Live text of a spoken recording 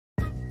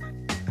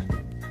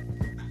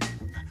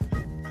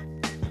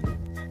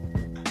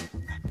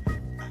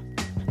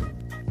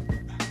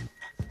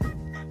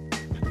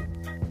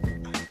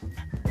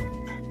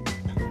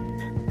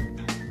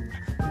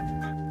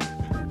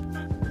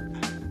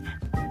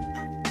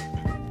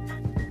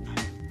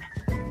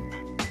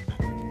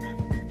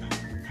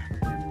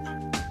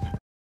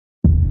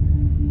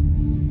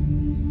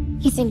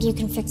You think you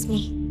can fix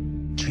me?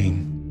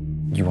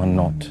 Jean, you are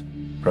not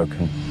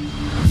broken.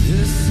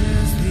 This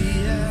is the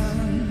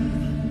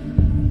end,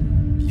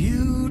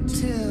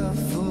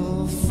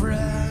 beautiful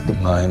friend. The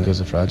mind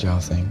is a fragile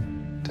thing.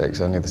 It takes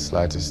only the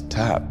slightest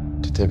tap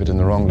to tip it in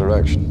the wrong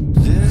direction.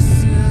 This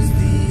is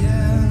the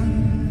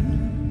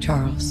end.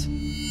 Charles,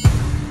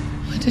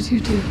 what did you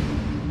do?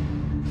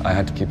 I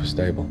had to keep her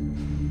stable.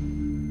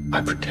 I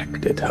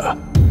protected her.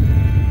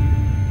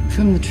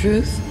 From the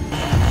truth?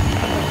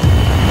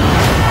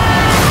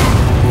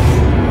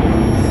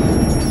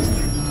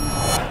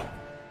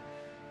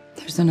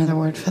 There's another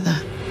word for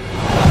that.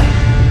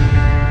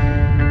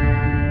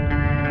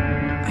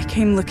 I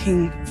came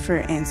looking for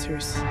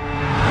answers.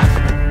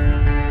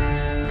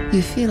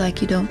 You feel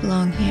like you don't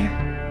belong here.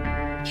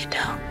 You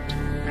don't.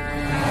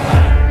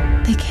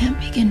 They can't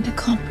begin to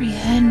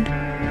comprehend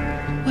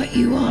what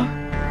you are.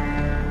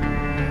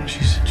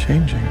 She's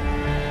changing.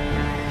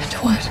 And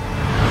what?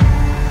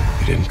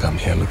 You didn't come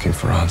here looking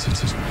for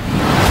answers.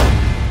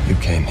 You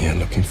came here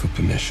looking for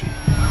permission.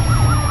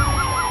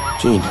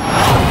 Jean.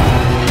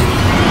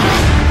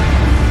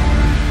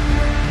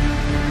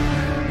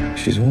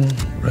 She's all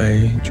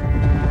rage,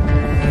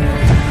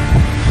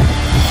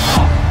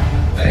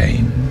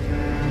 pain,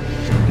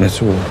 and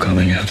it's all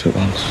coming out at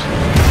once.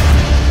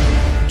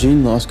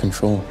 Jean lost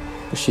control,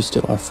 but she's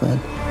still our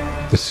friend.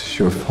 This is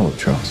your fault,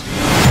 Charles.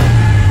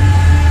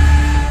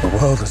 The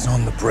world is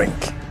on the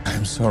brink.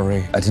 I'm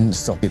sorry I didn't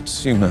stop it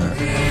sooner.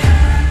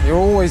 You're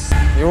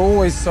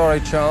always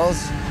sorry,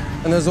 Charles.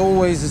 And there's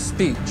always a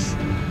speech.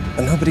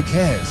 And nobody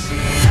cares.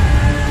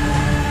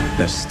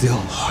 There's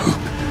still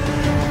hope.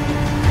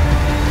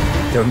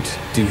 Don't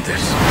do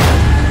this.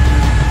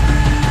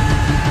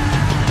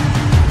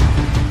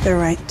 They're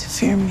right to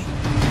fear me.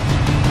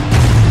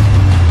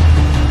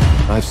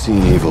 I've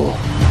seen evil.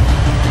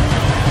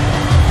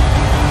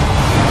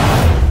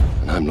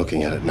 And I'm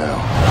looking at it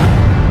now.